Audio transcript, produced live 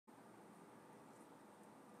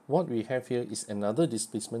what we have here is another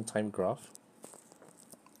displacement time graph.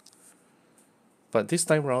 But this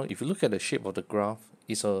time around, if you look at the shape of the graph,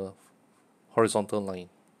 it's a horizontal line.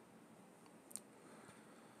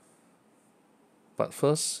 But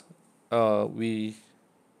first, we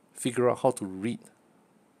figure out how to read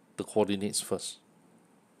the coordinates first.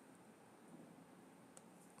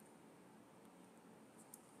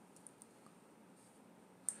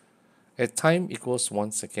 At time equals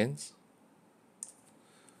 1 second.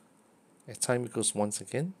 At time equals 1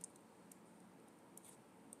 second.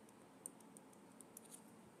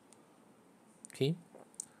 Okay.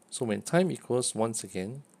 So when time equals 1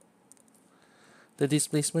 second, the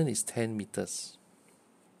displacement is 10 meters.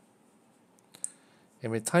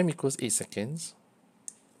 And when time equals 8 seconds,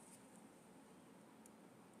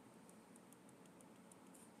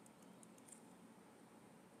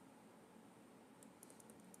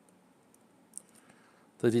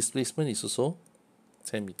 the displacement is also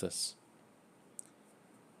 10 meters.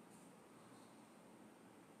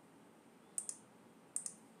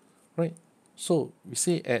 Right. So we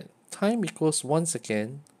say at time equals 1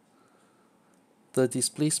 second, the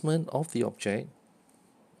displacement of the object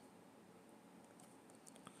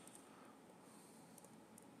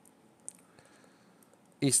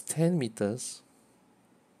is 10 meters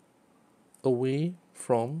away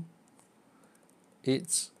from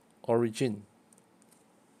its origin.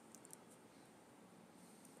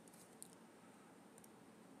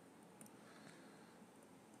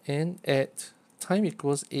 And at time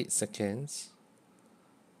equals 8 seconds,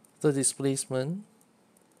 the displacement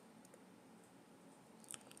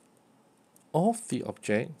of the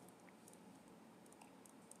object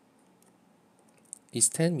is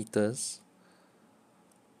 10 meters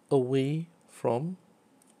away from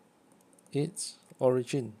its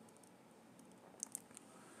origin.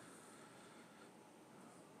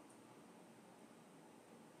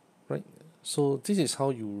 Right? So this is how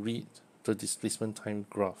you read the displacement time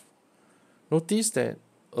graph. Notice that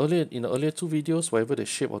in the earlier two videos, whatever the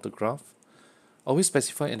shape of the graph, always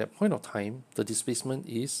specify at that point of time the displacement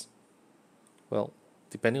is, well,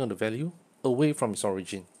 depending on the value, away from its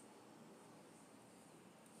origin.